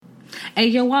Hey,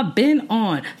 yo, I been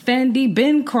on Fendi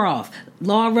Bencroft,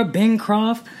 Laura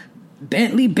Bencroft,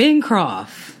 Bentley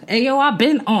Bencroft. Hey, yo, I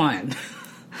been on.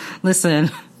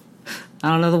 Listen, I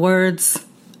don't know the words.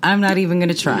 I'm not even going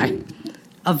to try.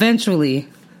 Eventually,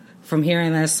 from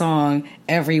hearing that song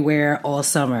everywhere all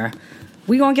summer,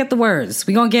 we going to get the words.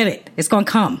 We going to get it. It's going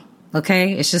to come.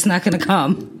 Okay? It's just not going to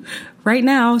come right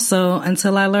now. So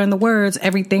until I learn the words,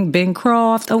 everything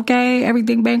Bencroft. Okay?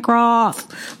 Everything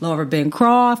Bencroft. Laura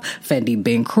Bencroft, Fendi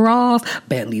Bencroft,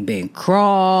 Bentley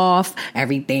Bencroft,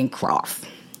 everything Croft.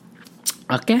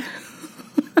 Okay?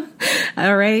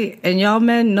 All right, and y'all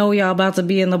men know y'all about to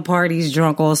be in the parties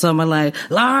drunk all summer like,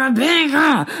 Laura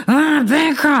Bancroft, Laura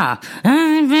Bancroft,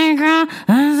 Laura Bancroft,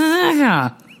 Laura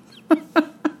Bancroft.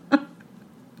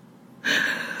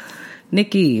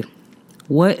 Nicki,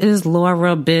 what is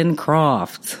Laura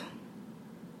Bencroft?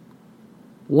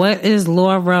 What is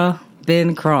Laura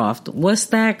Bencroft? What's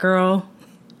that, girl?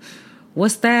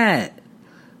 What's that?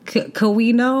 Could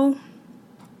we know?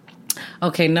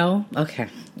 Okay, no? Okay,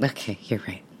 you're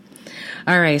right.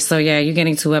 All right, so yeah, you're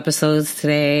getting 2 episodes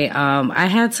today. I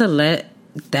had to let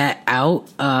that out,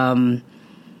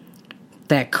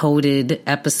 that coded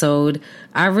episode.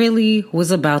 I really was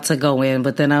about to go in,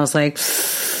 but then I was like,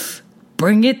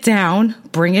 bring it down.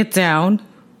 Bring it down,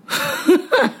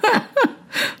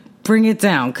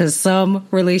 because some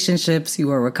relationships you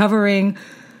are recovering,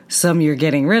 some you're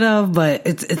getting rid of, but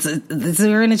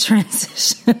we're in a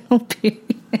transitional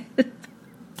period.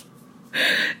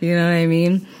 You know what I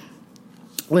mean?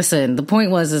 Listen, the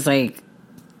point is like,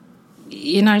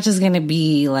 you're not just going to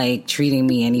be like treating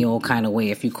me any old kind of way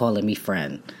if you calling me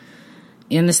friend.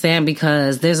 You understand?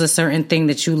 Because there's a certain thing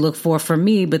that you look for from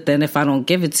me, but then if I don't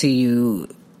give it to you,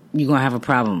 you're going to have a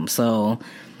problem. So,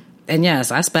 and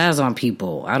yes, I spaz on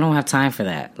people. I don't have time for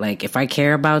that. Like, if I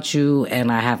care about you and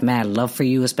I have mad love for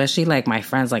you, especially like my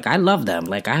friends, like I love them.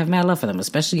 Like I have mad love for them,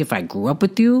 especially if I grew up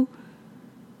with you.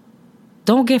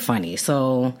 Don't get funny.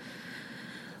 So,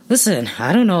 listen,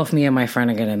 I don't know if me and my friend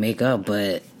are going to make up,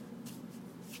 but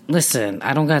listen,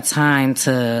 I don't got time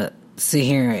to sit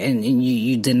here and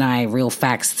you deny real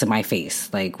facts to my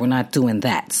face. Like, we're not doing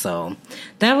that. So,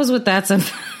 that was what that's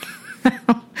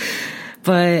about.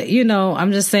 But, you know,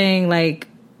 I'm just saying, like,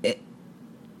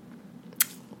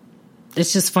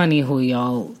 it's just funny who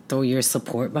y'all throw your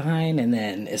support behind, and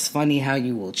then it's funny how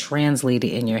you will translate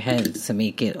it in your head to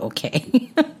make it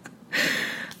okay.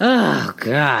 Oh,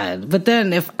 God. But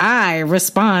then if I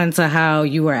respond to how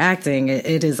you are acting,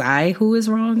 it is I who is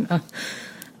wrong?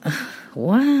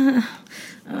 What?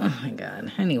 Oh, my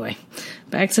God. Anyway,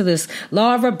 back to this.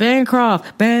 Laura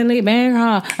Bancroft, Bentley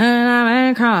Bancroft,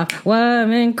 Bancroft, what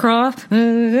Bancroft?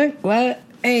 What?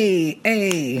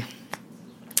 Hey.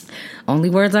 Only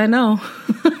words I know.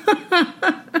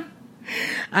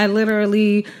 I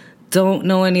literally don't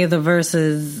know any of the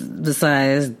verses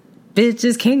besides, bitch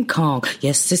is King Kong.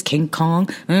 Yes, it's King Kong.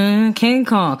 King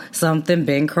Kong. Something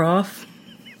Bancroft.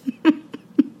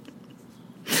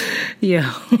 Yo.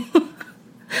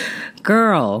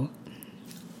 Girl,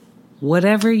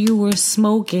 whatever you were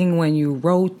smoking when you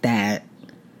wrote that,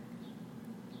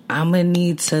 I'm going to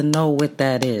need to know what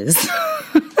that is.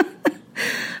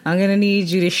 I'm going to need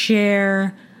you to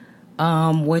share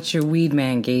what your weed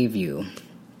man gave you.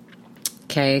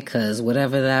 Okay? Because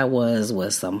whatever that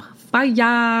was some fire.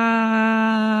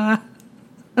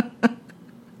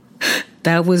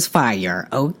 That was fire.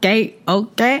 Okay?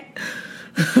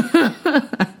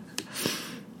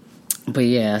 But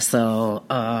yeah, so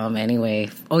anyway.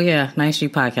 Oh yeah, Nice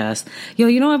Street Podcast. Yo,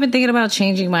 you know, I've been thinking about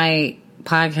changing my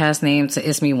podcast name to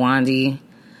It's Me Wandy.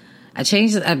 I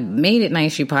made it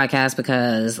Nice Street Podcast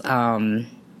because I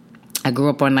grew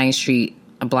up on 9th Street,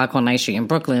 a block on 9th Street in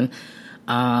Brooklyn.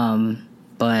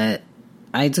 But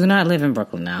I do not live in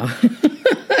Brooklyn now.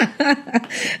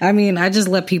 I mean, I just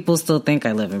let people still think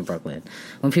I live in Brooklyn.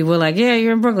 When people are like, yeah,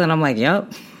 you're in Brooklyn, I'm like,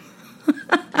 yup.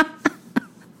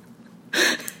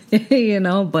 You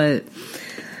know, but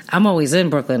I'm always in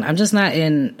Brooklyn. I'm just not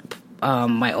in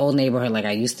my old neighborhood like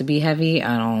I used to be heavy.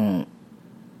 I don't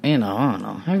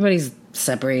know. Everybody's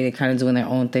separated, kind of doing their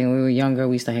own thing. When we were younger,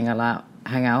 we used to hang out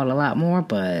a lot more,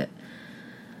 but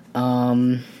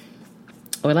we're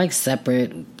like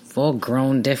separate, all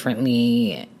grown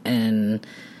differently, and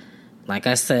like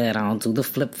I said, I don't do the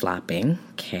flip-flopping,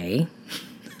 okay?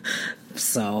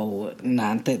 So,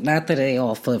 not that they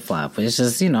all flip-flop, but it's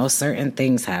just, you know, certain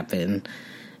things happen.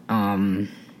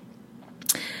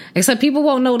 Except people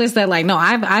won't notice that, like, no,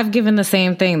 I've given the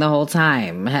same thing the whole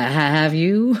time. Have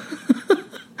you?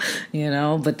 You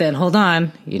know, but then, hold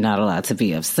on, you're not allowed to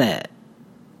be upset.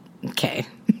 Okay.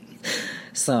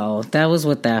 So, that was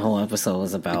what that whole episode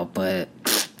was about, but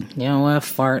You know what?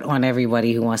 Fart on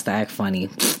everybody who wants to act funny.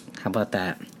 How about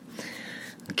that?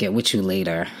 Get with you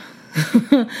later.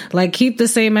 Like, keep the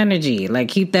same energy. Like,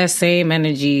 keep that same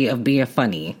energy of being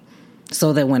funny.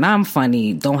 So that when I'm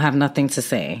funny, don't have nothing to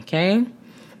say, okay?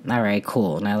 All right,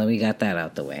 cool. Now that we got that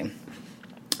out the way.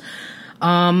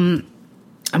 I'm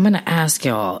going to ask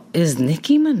y'all, is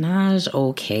Nicki Minaj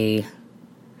okay?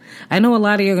 I know a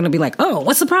lot of you are going to be like, oh,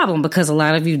 what's the problem? Because a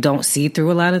lot of you don't see through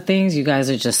a lot of things. You guys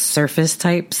are just surface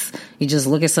types. You just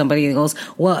look at somebody and goes,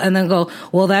 well, and then go,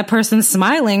 well, that person's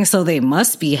smiling, so they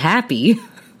must be happy.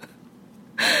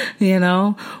 You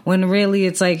know, when really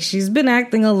it's like she's been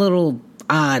acting a little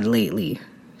odd lately.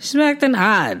 She's been acting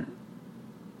odd.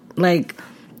 Like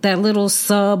that little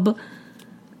sub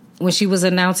when she was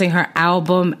announcing her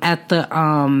album at the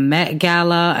Met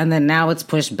Gala, and then now it's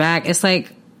pushed back. It's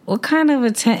like, what kind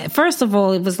of first of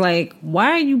all, it was like,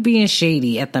 why are you being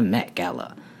shady at the Met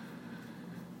Gala?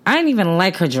 I didn't even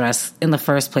like her dress in the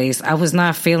first place. I was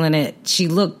not feeling it. She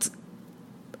looked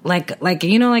like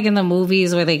you know, like in the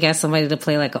movies where they get somebody to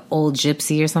play like an old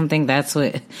gypsy or something. That's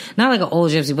what, not like an old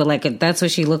gypsy, but like that's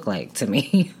what she looked like to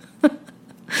me.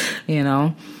 You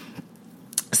know?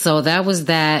 So that was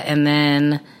that. And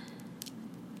then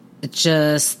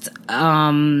just,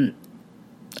 I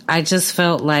just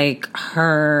felt like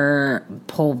her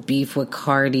whole beef with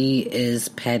Cardi is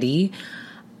petty.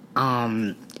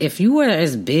 If you were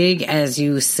as big as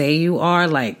you say you are,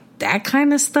 like that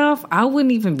kind of stuff, I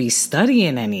wouldn't even be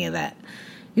studying any of that.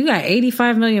 You got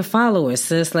 85 million followers,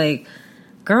 sis. Like,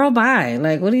 girl, bye.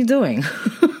 Like, what are you doing?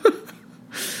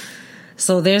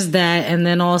 So there's that. And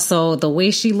then also the way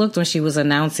she looked when she was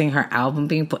announcing her album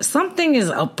being put, something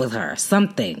is up with her.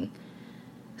 Something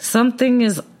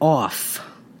is off.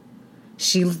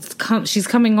 She's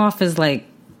coming off as like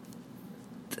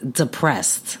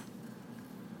depressed,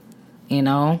 you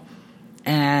know?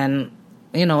 And,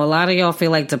 you know, a lot of y'all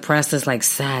feel like depressed is like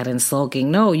sad and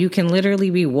sulking. No, you can literally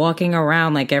be walking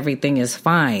around like everything is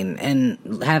fine and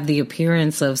have the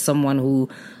appearance of someone who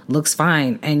looks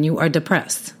fine and you are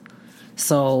depressed.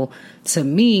 So to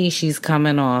me, she's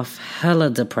coming off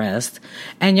hella depressed.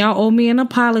 And y'all owe me an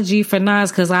apology for Nas,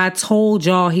 because I told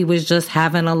y'all he was just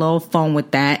having a little fun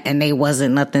with that and they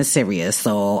wasn't nothing serious.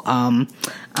 So I'm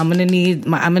gonna need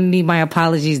my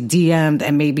apologies DM'd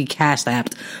and maybe Cash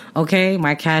Apped. Okay,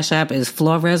 my Cash App is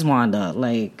Flores Wanda,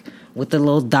 like with the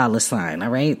little $sign.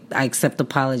 All right, I accept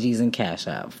apologies and Cash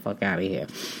App. Fuck out of here.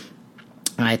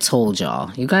 I told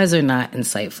y'all, you guys are not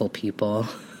insightful people.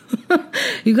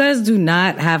 You guys do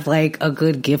not have like a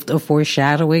good gift of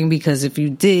foreshadowing, because if you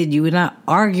did, you would not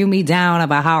argue me down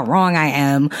about how wrong I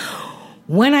am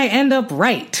when I end up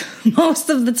right most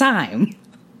of the time.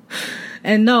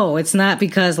 And no, it's not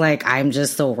because like I'm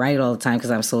just so right all the time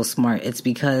because I'm so smart. It's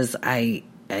because I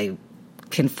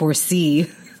can foresee,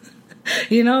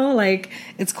 you know, like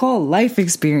it's called life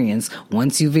experience.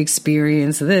 Once you've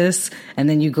experienced this and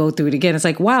then you go through it again, it's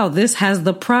like, wow, this has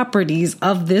the properties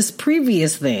of this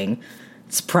previous thing.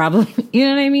 It's probably, you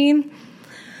know what I mean?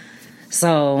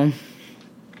 So,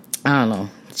 I don't know.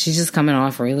 She's just coming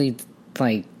off really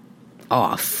like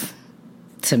off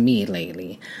to me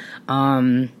lately.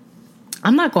 I'm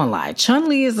not gonna lie.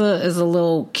 Chun-Li is a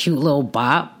little cute little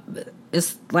bop.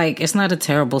 It's like, it's not a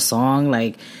terrible song.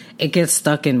 Like, it gets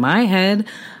stuck in my head.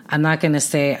 I'm not going to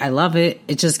say I love it.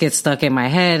 It just gets stuck in my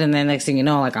head. And then next thing you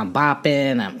know, like I'm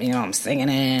bopping, I'm singing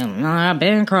it.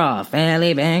 Bancroft,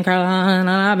 Ellie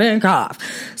Bancroft, Bancroft.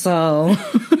 So,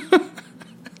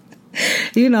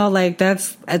 you know, like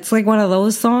it's like one of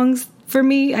those songs for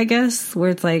me, I guess, where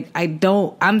it's like, I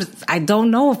don't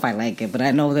know if I like it, but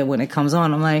I know that when it comes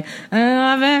on, I'm like,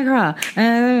 Bancroft,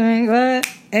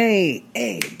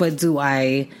 hey, but do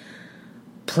I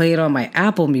play it on my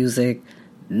Apple Music?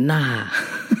 Nah.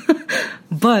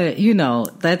 But, you know,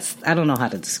 I don't know how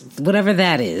to, whatever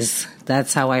that is,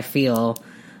 that's how I feel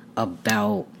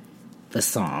about the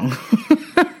song.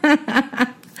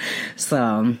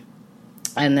 So,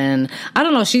 and then, I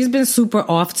don't know, she's been super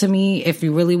off to me, if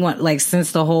you really want, like,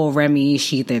 since the whole Remy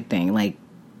Sheethed thing, like,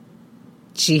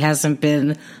 she hasn't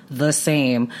been the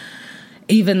same,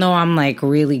 even though I'm, like,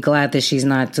 really glad that she's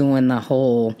not doing the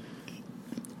whole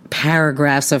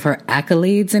paragraphs of her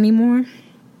accolades anymore,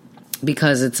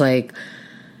 because it's like,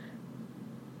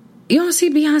 you don't see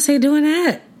Beyonce doing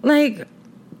that. Like,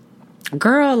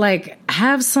 girl, like,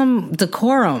 have some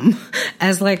decorum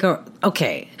as like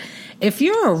okay, if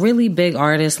you're a really big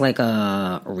artist like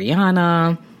a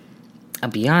Rihanna, a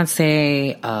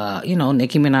Beyonce, you know,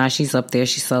 Nicki Minaj, she's up there,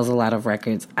 she sells a lot of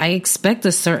records. I expect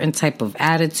a certain type of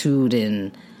attitude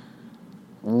and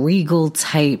regal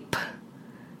type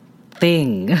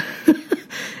thing.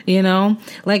 You know,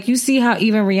 like you see how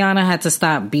even Rihanna had to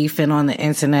stop beefing on the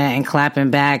internet and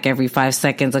clapping back every 5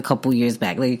 seconds a couple years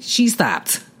back. Like she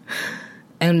stopped.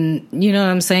 And you know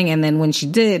what I'm saying? And then when she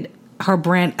did, her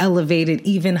brand elevated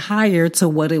even higher to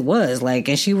what it was. Like,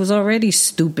 and she was already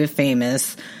stupid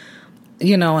famous,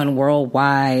 you know, and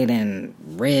worldwide and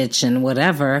rich and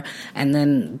whatever. And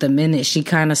then the minute she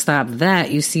kind of stopped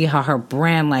that, you see how her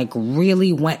brand like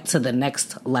really went to the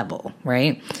next level,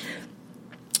 right?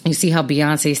 You see how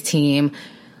Beyonce's team,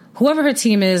 whoever her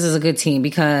team is a good team,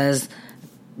 because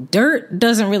dirt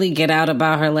doesn't really get out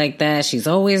about her like that. She's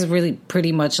always really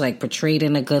pretty much like portrayed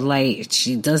in a good light.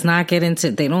 She does not get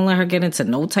into, they don't let her get into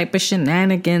no type of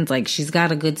shenanigans. Like she's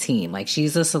got a good team. Like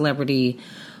she's a celebrity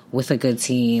with a good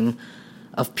team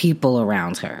of people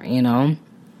around her, you know?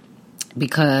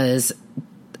 Because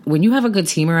when you have a good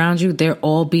team around you, they're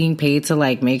all being paid to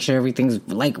like make sure everything's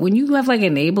like, when you have like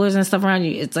enablers and stuff around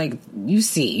you, it's like we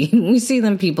see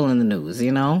them people in the news,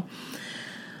 you know?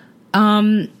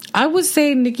 I would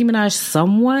say Nicki Minaj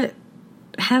somewhat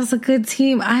has a good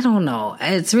team. I don't know.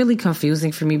 It's really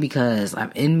confusing for me because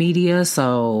I'm in media,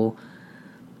 so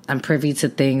I'm privy to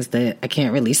things that I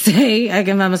can't really say.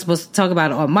 I'm not supposed to talk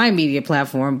about it on my media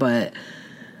platform, but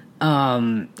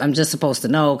I'm just supposed to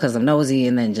know because I'm nosy,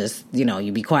 and then just, you know,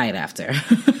 you be quiet after.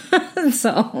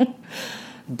 So,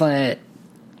 but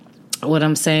what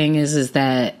I'm saying is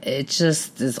that it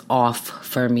just is off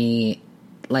for me.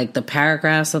 Like the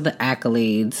paragraphs of the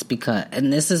accolades, because,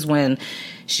 and this is when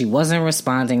she wasn't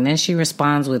responding. Then she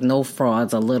responds with no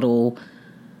frauds, a little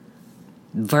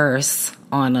verse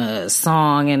on a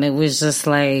song, and it was just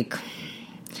like,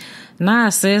 nah,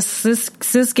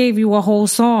 sis gave you a whole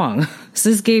song.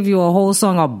 Sis gave you a whole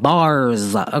song of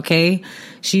bars, okay?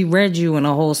 She read you in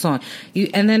a whole song.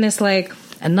 And then it's like,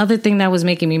 another thing that was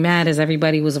making me mad is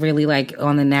everybody was really like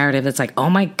on the narrative. It's like, oh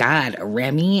my God,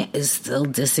 Remy is still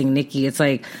dissing Nicki. It's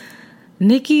like,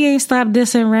 Nicki ain't stopped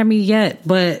dissing Remy yet,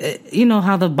 but you know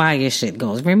how the bias shit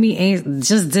goes. Remy ain't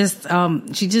just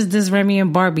dissed, she just dissed Remy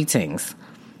and Barbie things.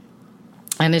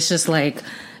 And it's just like,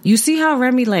 you see how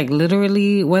Remy like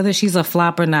literally, whether she's a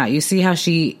flop or not, you see how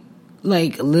she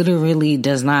like literally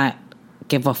does not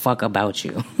give a fuck about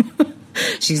you.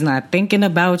 She's not thinking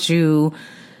about you.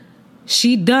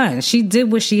 She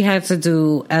did what she had to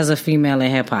do as a female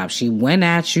in hip hop. She went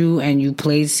at you and you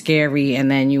played scary, and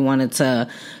then you wanted to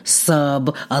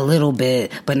sub a little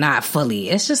bit, but not fully.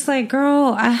 It's just like,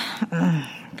 girl, God.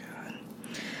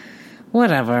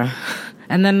 Whatever.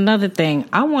 And then another thing,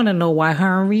 I want to know why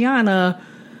her and Rihanna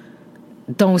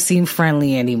don't seem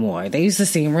friendly anymore. They used to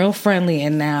seem real friendly,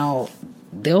 and now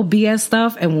they'll be at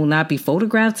stuff and will not be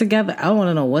photographed together. I want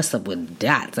to know what's up with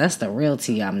that. That's the real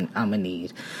tea I'm gonna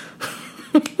need.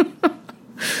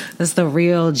 That's the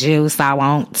real juice I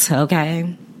want,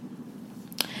 okay?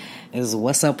 Is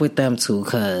what's up with them two,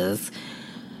 because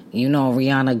you know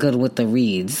Rihanna good with the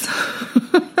reads.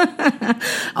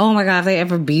 Oh my God, if they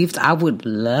ever beefed, I would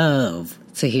love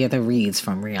to hear the reads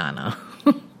from Rihanna.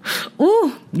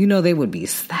 Ooh, you know they would be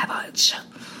savage.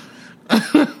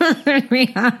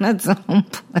 Rihanna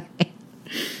don't play.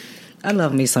 I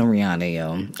love me some Rihanna,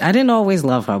 yo. I didn't always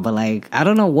love her, but like, I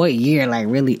don't know what year like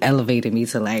really elevated me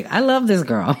to like, I love this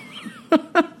girl.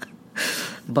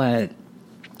 But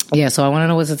yeah, so I want to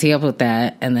know what's the tea up with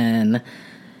that. And then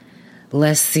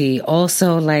let's see.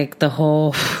 Also, like the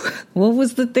whole, what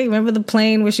was the thing? Remember the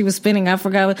plane where she was spinning? I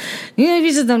forgot. You know,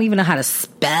 you just don't even know how to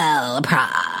spell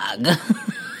Prague.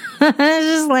 It's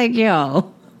just like,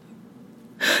 yo.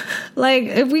 Like,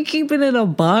 if we keep it in a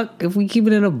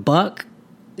buck,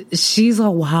 she's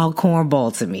a wild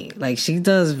cornball to me. Like, she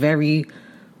does very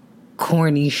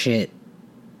corny shit.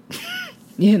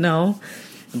 You know?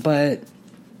 But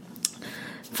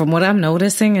from what I'm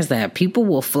noticing is that people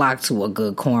will flock to a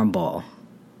good cornball.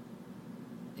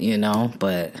 You know?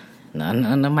 But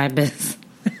none of my business.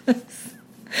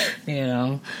 You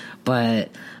know? But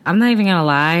I'm not even gonna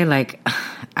lie. Like,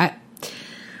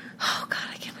 oh God,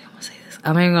 I can't believe I'm gonna say this.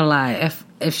 I'm not even gonna lie.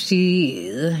 If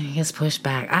she gets pushed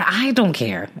back, I don't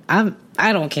care. I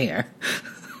don't care.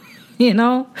 You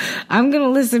know, I'm gonna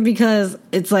listen because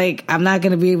it's like I'm not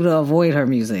gonna be able to avoid her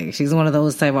music. She's one of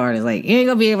those type of artists. Like, you ain't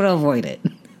gonna be able to avoid it.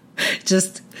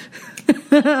 Just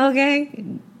okay.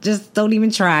 Just don't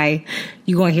even try.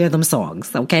 You gonna hear them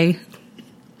songs, okay?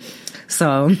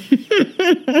 So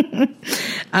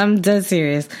I'm dead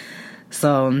serious.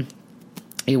 So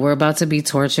we're about to be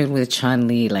tortured with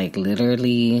Chun-Li, like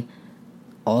literally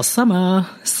all summer.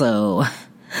 So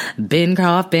Ben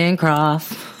Croft.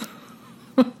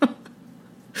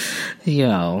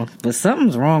 Yo, but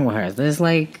something's wrong with her. There's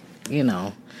like, you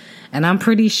know, and I'm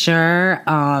pretty sure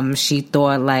she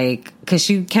thought like, because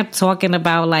she kept talking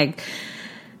about, like,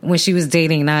 when she was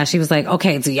dating Nas, she was like,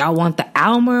 okay, do y'all want the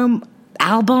album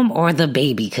or the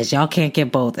baby? Because y'all can't get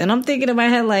both. And I'm thinking in my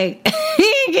head, like, he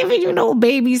ain't giving you no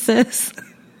baby, sis.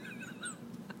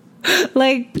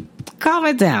 Like, calm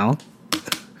it down.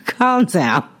 Calm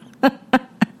down.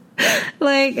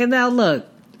 Like, and now look.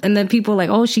 And then people are like,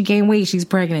 oh, she gained weight, she's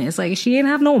pregnant. It's like, she ain't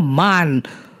have no man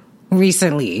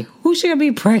recently. Who should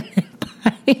be pregnant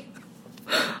by?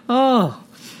 Oh,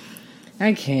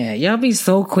 I can't. Y'all be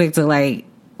so quick to, like,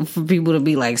 for people to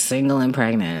be, like, single and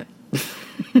pregnant.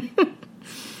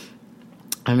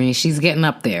 I mean, she's getting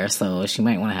up there, so she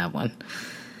might want to have one.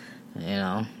 You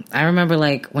know, I remember,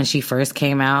 like, when she first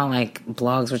came out, like,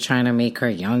 blogs were trying to make her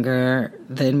younger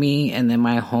than me, and then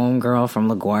my homegirl from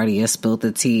LaGuardia spilled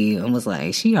the tea and was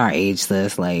like, she our age,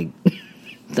 sis, like,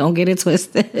 don't get it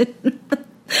twisted.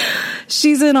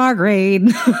 She's in our grade.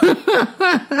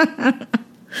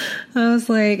 I was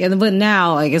like, but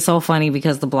now, like, it's so funny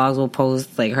because the blogs will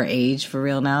post, like, her age for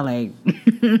real now, like,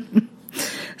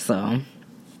 so,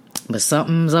 but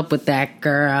something's up with that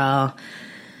girl.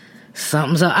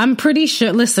 Something's up. I'm pretty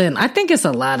sure, listen, I think it's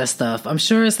a lot of stuff. I'm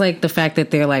sure it's like the fact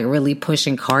that they're like really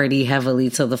pushing Cardi heavily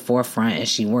to the forefront and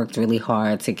she worked really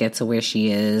hard to get to where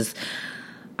she is.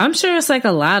 I'm sure it's like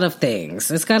a lot of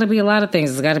things. It's got to be a lot of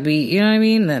things. It's got to be, you know what I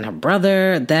mean? And then her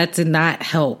brother, that did not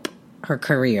help her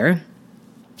career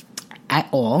at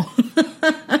all.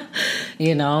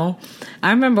 You know?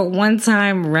 I remember one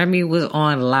time Remy was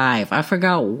on live. I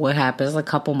forgot what happened. It's a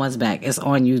couple months back. It's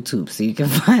on YouTube, so you can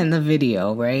find the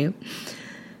video, right?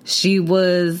 She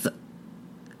was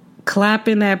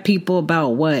clapping at people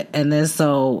about what? And then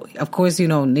so, of course, you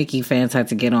know, Nicki fans had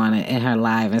to get on it in her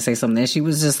live and say something. And she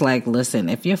was just like, listen,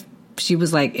 if your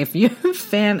favorite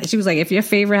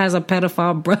has a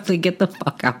pedophile brother, get the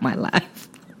fuck out my life.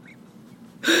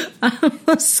 I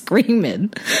was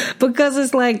screaming because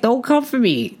it's like, don't come for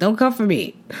me. Don't come for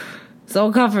me.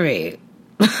 Don't come for me.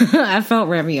 I felt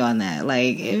Remy on that.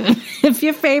 Like, if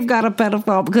your fave got a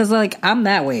pedophile, because, like, I'm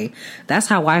that way. That's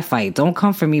how I fight. Don't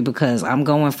come for me because I'm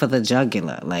going for the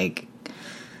jugular. Like,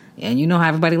 and you know how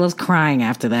everybody loves crying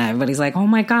after that. Everybody's like, oh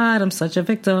my God, I'm such a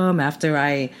victim after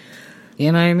I,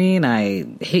 you know what I mean? I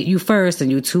hit you first and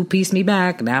you two-piece me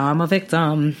back. Now I'm a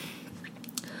victim.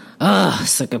 Ugh,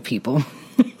 sick of people.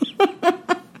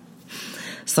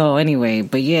 So anyway,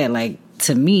 but yeah, like,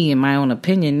 to me, in my own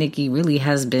opinion, Nicki really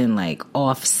has been like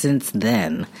off since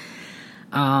then.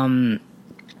 And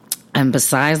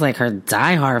besides like her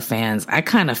diehard fans, I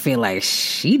kind of feel like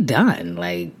she done.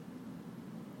 Like,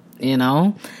 you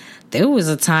know, there was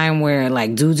a time where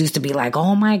like dudes used to be like,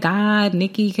 oh my God,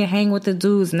 Nicki can hang with the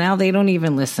dudes. Now they don't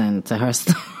even listen to her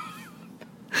stuff.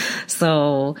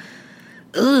 So,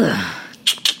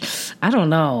 I don't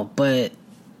know, but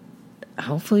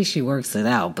hopefully she works it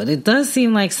out. But it does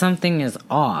seem like something is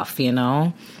off, you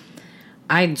know?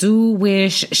 I do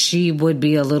wish she would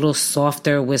be a little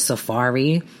softer with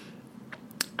Safari.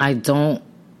 I'm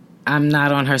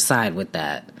not on her side with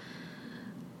that.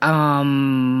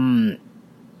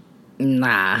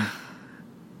 Nah.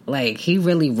 Like, he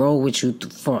really rolled with you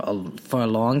for a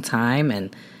long time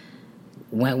and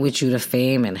went with you to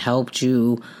fame and helped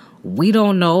you. We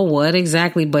don't know what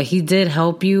exactly, but he did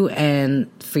help you,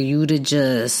 and for you to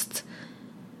just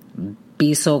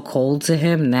be so cold to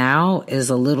him now is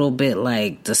a little bit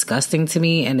like disgusting to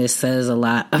me, and it says a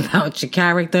lot about your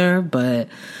character. But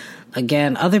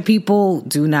again, other people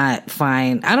do not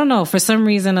find, I don't know, for some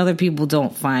reason other people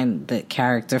don't find that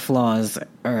character flaws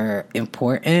are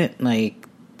important like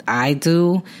I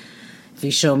do. If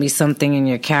you show me something in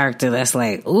your character that's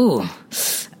like, ooh,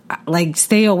 like,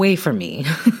 stay away from me.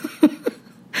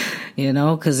 You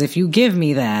know, because if you give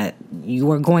me that,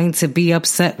 you are going to be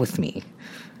upset with me.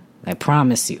 I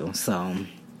promise you. So,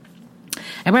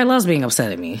 everybody loves being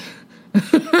upset at me.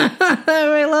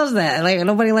 Everybody loves that. Like,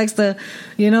 nobody likes to,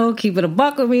 you know, keep it a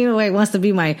buck with me. Nobody wants to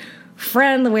be my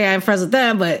friend the way I'm friends with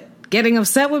them. But getting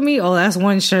upset with me, oh, that's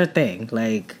one sure thing.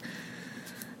 Like,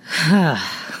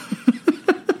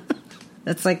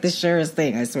 that's like the surest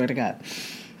thing, I swear to God.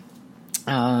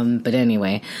 But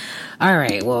anyway, all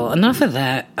right, well, enough of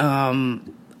that.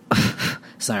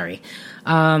 Sorry.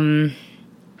 I'm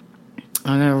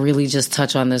going to really just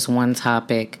touch on this one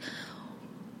topic.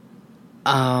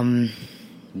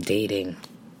 Dating.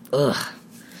 Ugh.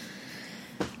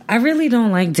 I really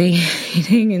don't like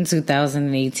dating in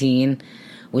 2018,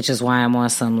 which is why I'm on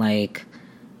some, like,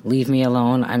 leave me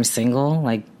alone, I'm single.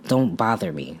 Like, don't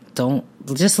bother me.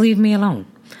 Just leave me alone.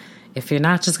 If you're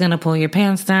not just going to pull your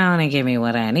pants down and give me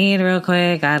what I need real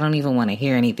quick, I don't even want to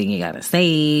hear anything you got to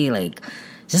say. Like,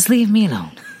 just leave me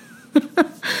alone.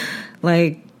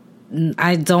 Like,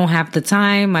 I don't have the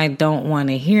time. I don't want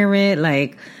to hear it.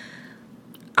 Like,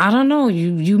 I don't know.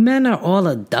 You men are all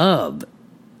a dub.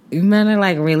 You men are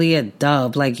like really a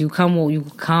dub. Like you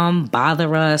come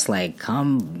bother us. Like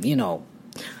come,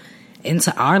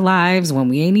 into our lives when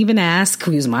we ain't even ask.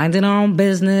 We was minding our own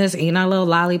business, eating our little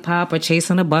lollipop or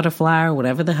chasing a butterfly or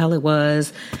whatever the hell it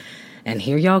was. And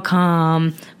here y'all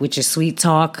come with your sweet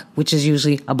talk, which is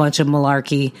usually a bunch of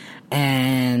malarkey,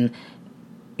 and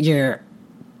your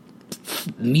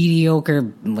mediocre,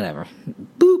 whatever.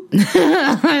 Boop.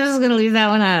 I'm just going to leave that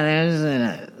one out of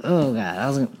there. Oh,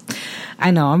 God. I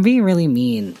know, I'm being really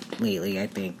mean lately, I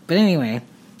think. But anyway,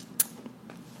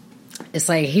 it's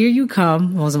like, here you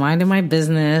come. I was minding my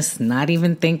business, not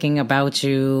even thinking about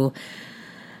you.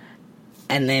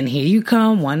 And then here you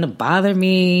come, wanting to bother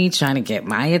me, trying to get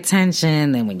my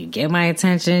attention. And when you get my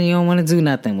attention, you don't want to do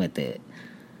nothing with it.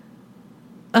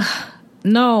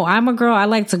 No, I'm a girl. I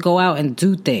like to go out and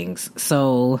do things.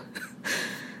 So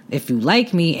if you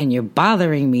like me and you're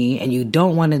bothering me and you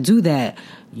don't want to do that,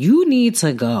 you need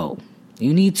to go.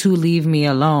 You need to leave me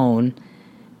alone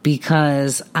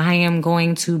because I am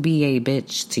going to be a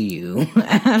bitch to you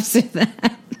after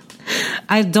that.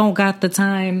 I don't got the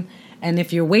time. And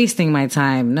if you're wasting my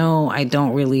time, no, I'm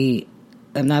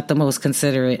not the most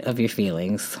considerate of your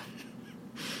feelings.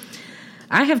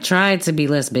 I have tried to be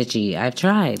less bitchy. I've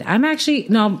tried.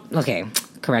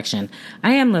 Correction.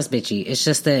 I am less bitchy. It's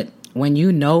just that when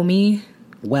you know me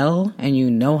well and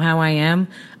you know how I am,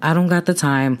 I don't got the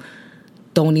time.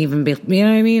 Don't even be, you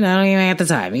know what I mean? I don't even have the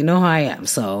time. You know how I am.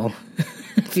 So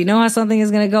if you know how something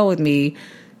is going to go with me,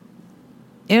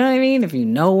 you know what I mean? If you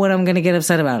know what I'm going to get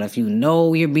upset about, if you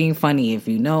know you're being funny, if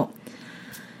you know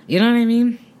what I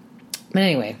mean? But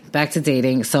anyway, back to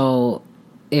dating. So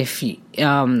if you,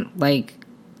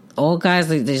 all guys,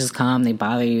 they just come, they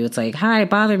bother you. It's like, hi,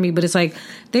 bother me. But it's like,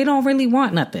 they don't really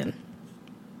want nothing.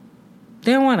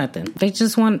 They don't want nothing. They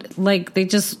just want,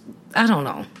 I don't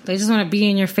know. They just want to be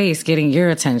in your face getting your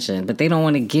attention. But they don't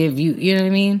want to give you, you know what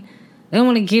I mean? They don't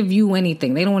want to give you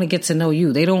anything. They don't want to get to know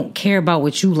you. They don't care about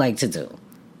what you like to do.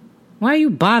 Why are you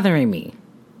bothering me?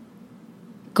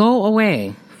 Go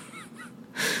away.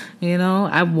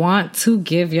 I want to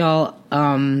give y'all,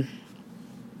 I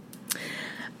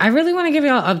really want to give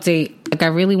y'all an update. Like, I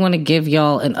really want to give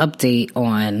y'all an update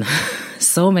on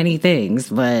so many things,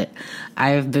 but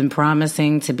I've been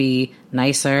promising to be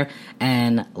nicer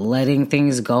and letting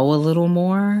things go a little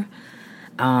more.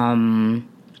 Cause I'm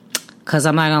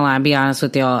not gonna lie, I'll be honest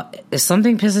with y'all. If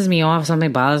something pisses me off,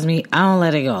 something bothers me, I don't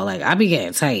let it go. Like, I be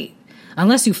getting tight.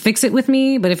 Unless you fix it with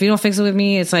me, but if you don't fix it with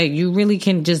me, it's like, you really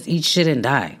can just eat shit and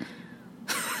die.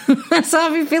 That's how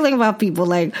I be feeling about people.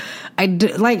 Like, I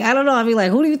don't know. I be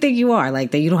like, who do you think you are?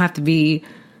 Like, that you don't have to be,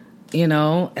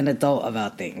 an adult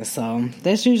about things. So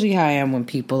that's usually how I am when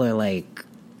people are like,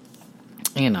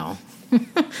 But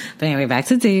anyway, back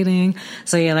to dating.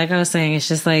 So yeah, like I was saying, it's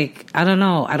just like, I don't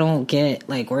know. I don't get,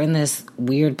 like, we're in this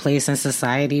weird place in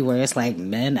society where it's like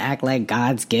men act like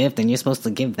God's gift and you're supposed to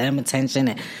give them attention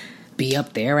and be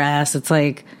up their ass. It's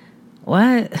like,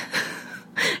 what?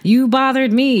 You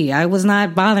bothered me. I was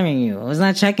not bothering you. I was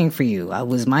not checking for you. I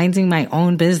was minding my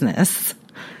own business.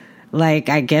 Like,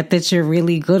 I get that you're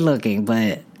really good looking,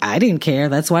 but I didn't care.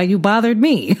 That's why you bothered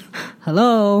me.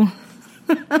 Hello?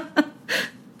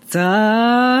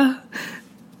 Duh.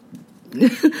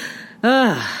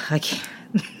 I can't.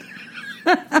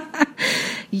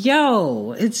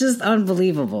 Yo, it's just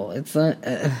unbelievable. It's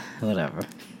whatever.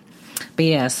 But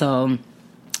yeah, so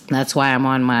that's why I'm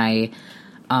on my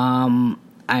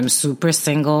I'm super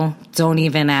single. Don't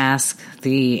even ask.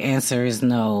 The answer is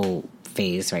no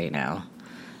phase right now.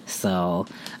 So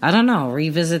I don't know.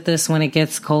 Revisit this when it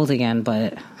gets cold again.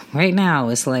 But right now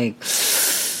it's like,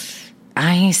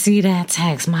 I ain't see that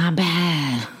text. My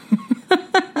bad.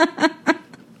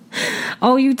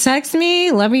 Oh, you text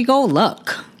me? Let me go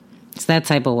look. It's that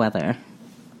type of weather.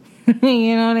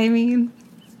 You know what I mean?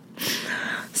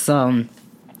 So,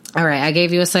 all right, I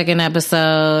gave you a second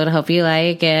episode. Hope you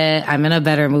like it. I'm in a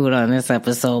better mood on this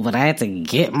episode, but I had to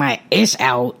get my ish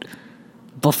out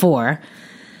before.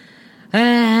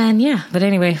 And yeah, but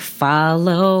anyway,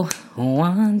 follow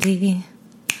Wandy.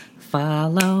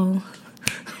 Follow.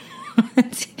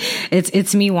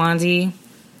 It's me, Wandy.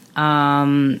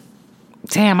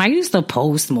 Damn, I used to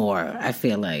post more. I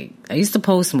feel like I used to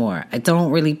post more. I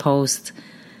don't really post.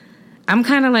 I'm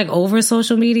kind of like over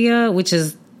social media, which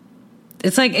is,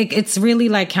 it's like, it's really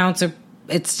like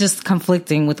it's just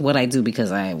conflicting with what I do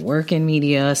because I work in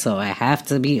media, so I have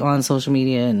to be on social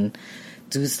media and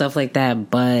do stuff like that.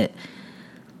 But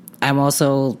I'm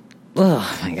also,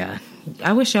 oh my God,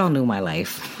 I wish y'all knew my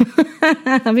life.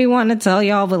 I be wanting to tell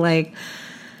y'all, but like,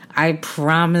 I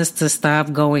promise to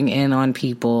stop going in on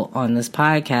people on this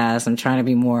podcast. I'm trying to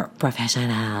be more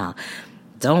professional.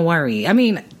 Don't worry. I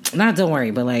mean, not don't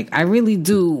worry, but like, I really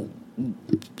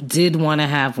did want to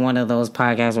have one of those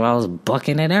podcasts where I was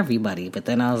bucking at everybody. But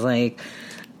then I was like,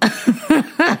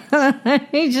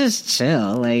 let me just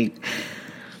chill. Like,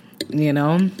 you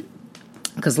know?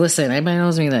 Because listen, everybody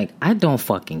knows me, like, I don't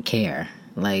fucking care.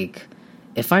 Like,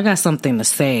 if I got something to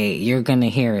say, you're going to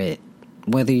hear it.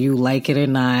 Whether you like it or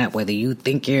not, whether you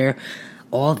think you're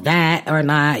all that or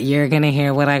not, you're going to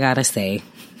hear what I got to say.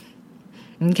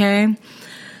 Okay?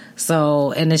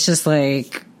 So, and it's just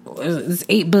like, there's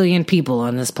 8 billion people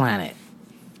on this planet.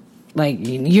 Like,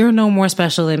 you're no more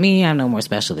special than me. I'm no more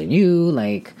special than you.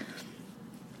 Like,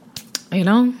 you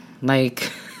know?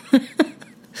 Like,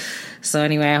 so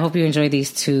anyway, I hope you enjoyed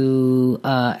these 2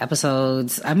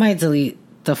 episodes. I might delete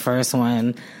the first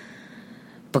one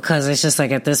because it's just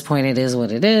like, at this point, it is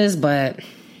what it is. But,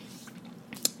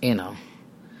 you know.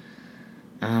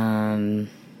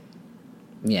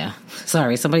 Yeah.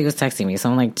 Sorry, somebody was texting me,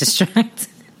 so I'm like distracted.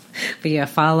 But yeah,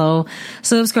 follow,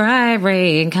 subscribe,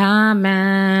 rate, and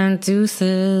comment.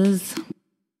 Deuces.